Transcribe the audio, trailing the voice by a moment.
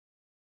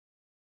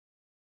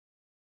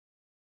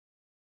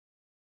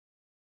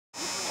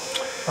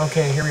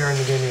Okay, here we are in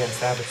the game against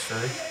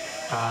Abbotsford.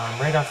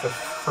 Right off the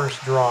first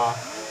draw,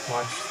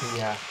 watch the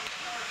right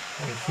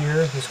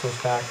here. This goes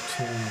back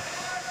to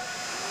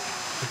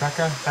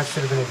Rebecca. That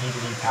should have been a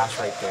D-to-D pass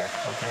right there.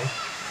 Okay,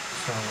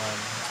 so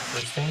that's the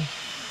first thing.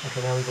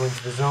 Okay, now we go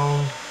into the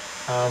zone.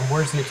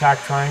 Where's the attack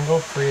triangle?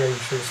 Priya, you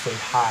should have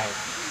stayed high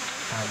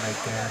right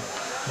there.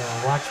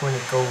 Now watch when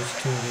it goes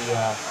to the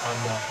on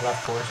the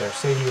left board there.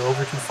 Say you're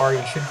over too far, you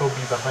should go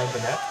be behind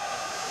the net.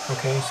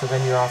 Okay, so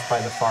then you're off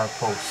by the far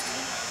post.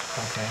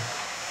 Okay,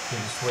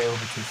 you're just way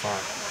over too far.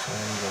 So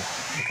there you go.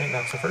 Okay,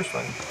 that's the first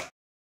one.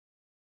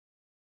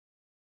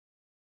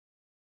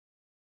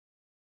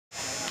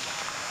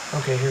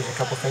 Okay, here's a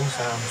couple things.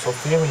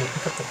 Sophia, when you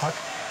pick up the puck,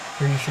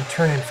 here you should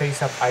turn and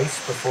face up ice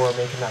before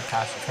making that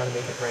pass. You're trying to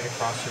make it right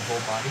across your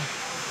whole body,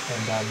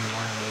 and you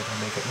want to be able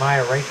to make it.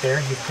 Maya, right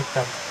there, you picked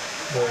up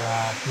their.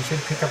 You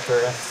should pick up their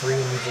F3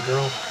 and leave the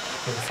girl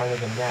in front of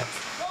the net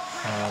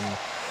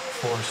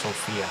for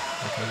Sophia.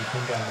 Okay, you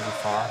came down a little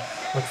far.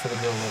 Look for the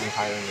girl a little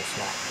higher in the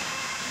slot.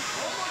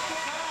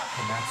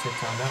 And that's it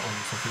on that one.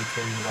 Sophia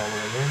carries it all the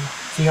way in.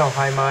 See how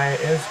high Maya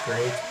is?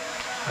 Great.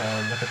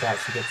 And look at that,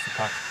 she gets the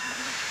puck.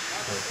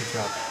 So, good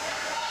job.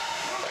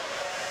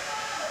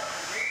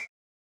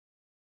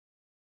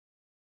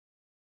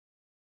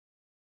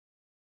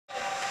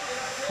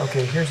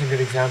 Okay, here's a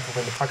good example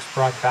when the puck's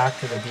brought back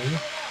to the D.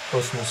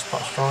 Goes from the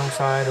strong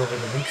side over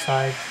the weak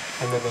side,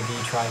 and then the D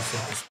tries to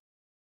hit the.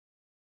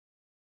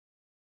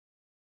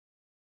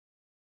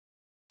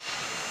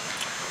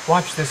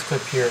 Watch this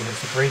clip here.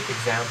 There's a great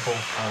example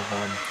of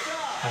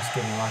us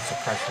getting lots of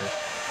pressure.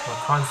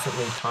 We're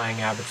constantly tying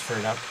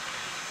Abbotsford up,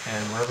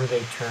 and wherever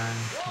they turn,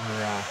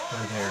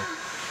 we're there.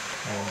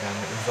 And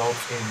it results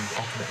in,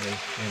 ultimately,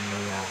 in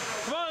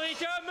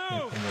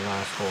the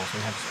last goal. So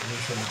we have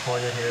Alicia in the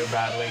corner here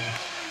battling,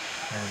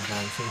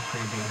 and see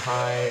Priya being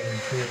high, and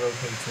Priya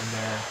rotates in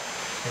there.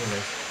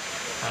 Anyways,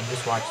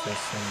 just watch this,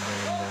 and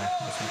then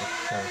we'll see the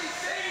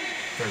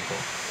third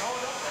goal.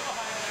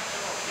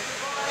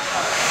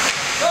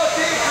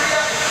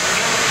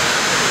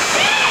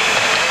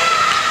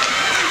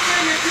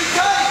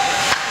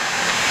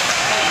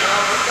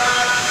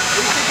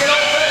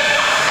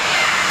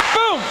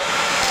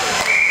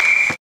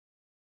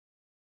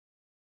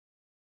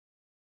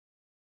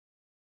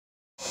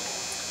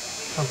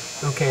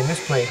 Okay, in this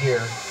play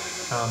here,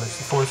 it's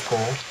the fourth goal.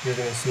 You're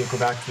going to see it go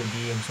back to the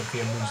D, and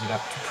Sophia moves it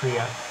up to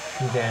Priya,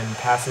 who then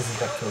passes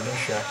it up to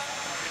Alicia.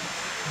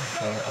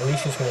 Okay,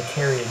 Alicia's going to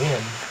carry it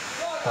in,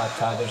 but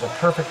there's a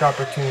perfect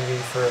opportunity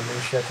for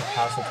Alicia to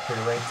pass it to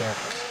Priya right there.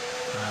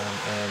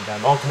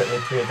 And ultimately,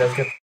 Priya does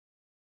get.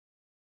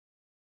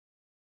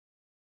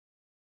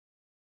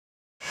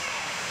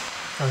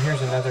 Oh,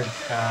 here's another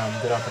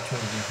good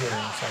opportunity here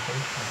in a second.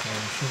 Okay,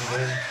 shoot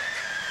it in.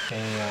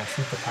 They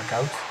shoot the puck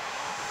out.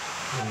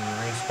 And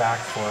race back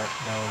for it.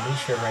 Now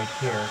Alicia right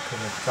here could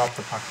have dropped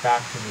the puck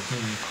back to the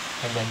D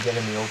and then get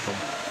in the open.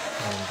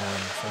 And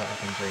so that would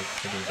have been great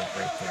to do that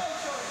right there.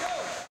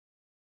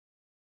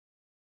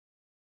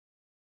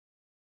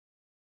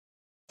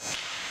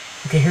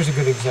 Okay, here's a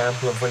good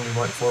example of when we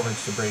want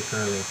forwards to break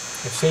early.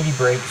 If Sadie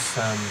breaks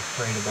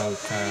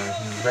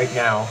right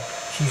now,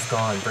 she's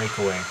gone,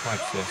 breakaway.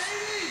 Watch this.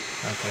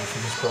 Okay,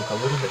 she just broke a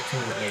little bit too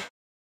late.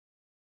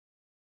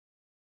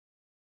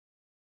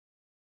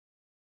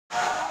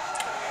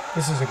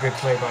 This is a good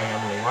play by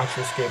Emily. Watch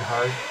her skate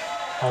hard,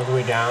 all the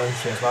way down.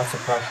 She has lots of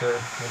pressure,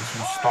 and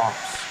she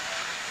stops.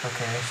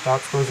 Okay,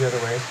 stops, goes the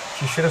other way.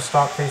 She should have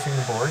stopped facing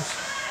the boards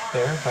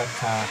there, but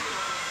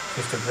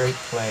just a great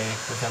play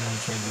with Emily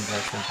changing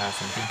direction and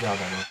passing. Good job,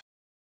 Emily.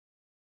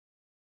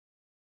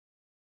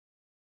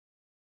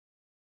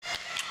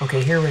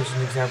 Okay, here is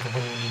an example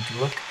when you need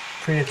to look.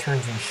 Priya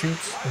turns and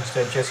shoots.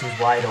 Instead, Jesse's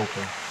wide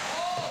open.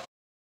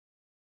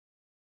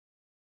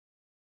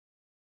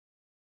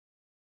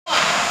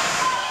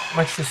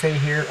 Much to say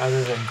here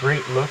other than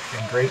great look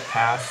and great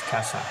pass,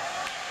 Tessa.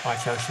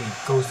 Watch how she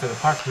goes to the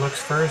puck,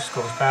 looks first,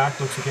 goes back,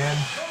 looks again,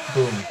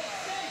 boom.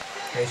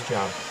 Nice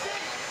job.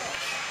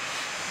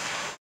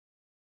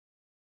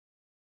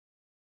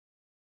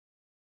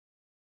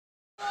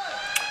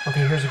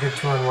 Okay, here's a good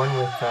 2-on-1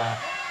 with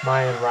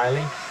Maya and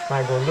Riley.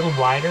 Maya go a little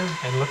wider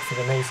and look for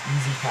the nice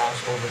easy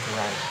pass over to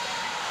Riley.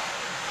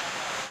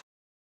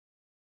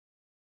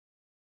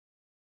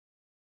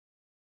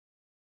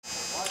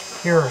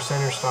 Here our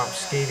center stops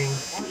skating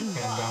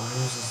and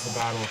loses the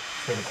battle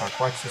for the puck.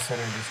 Watch the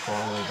center just go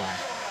all the way back.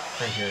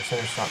 Right here,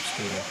 center stops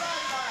skating.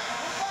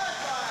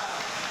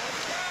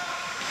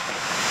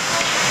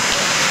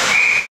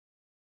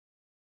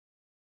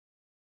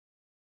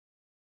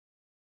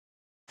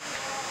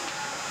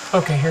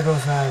 Okay, here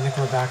goes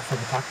Nicola back for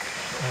the puck,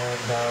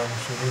 and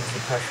she reads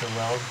the pressure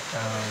well,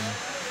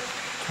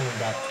 turning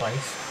back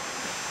twice,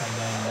 and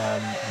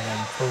then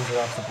throws it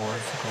off the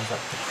boards. It goes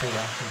up to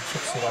Priya, who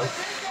chips it out,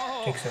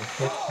 takes a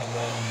hit, and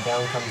then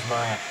down comes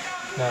Maya.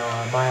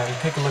 Now Maya,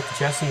 take a look.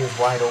 Jesse is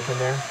wide open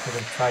there. Could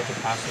have tried to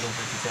pass it over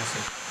to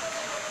Jesse.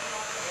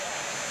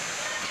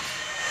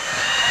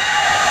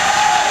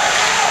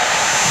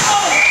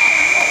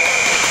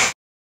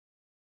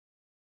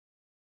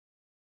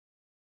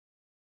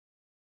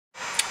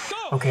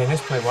 Okay, in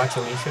this play, watch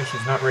Alicia.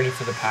 She's not ready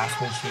for the pass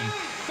when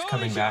she's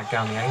coming back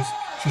down the ice.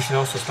 She should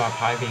also stop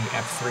high, being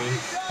F3,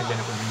 and then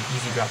it would be an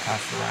easy drop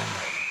pass for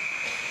Ryan.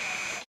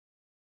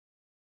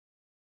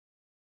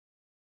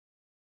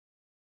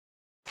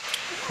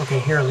 Okay,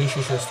 here Alicia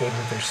should have stayed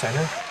with her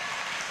center.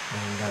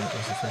 And that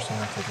was the first thing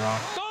off the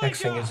draw. Next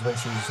thing is when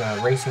she's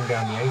racing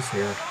down the ice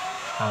here,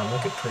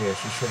 look at Priya.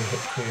 She should have hit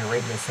Priya right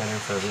in the center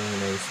for a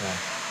really nice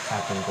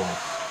tap and goal.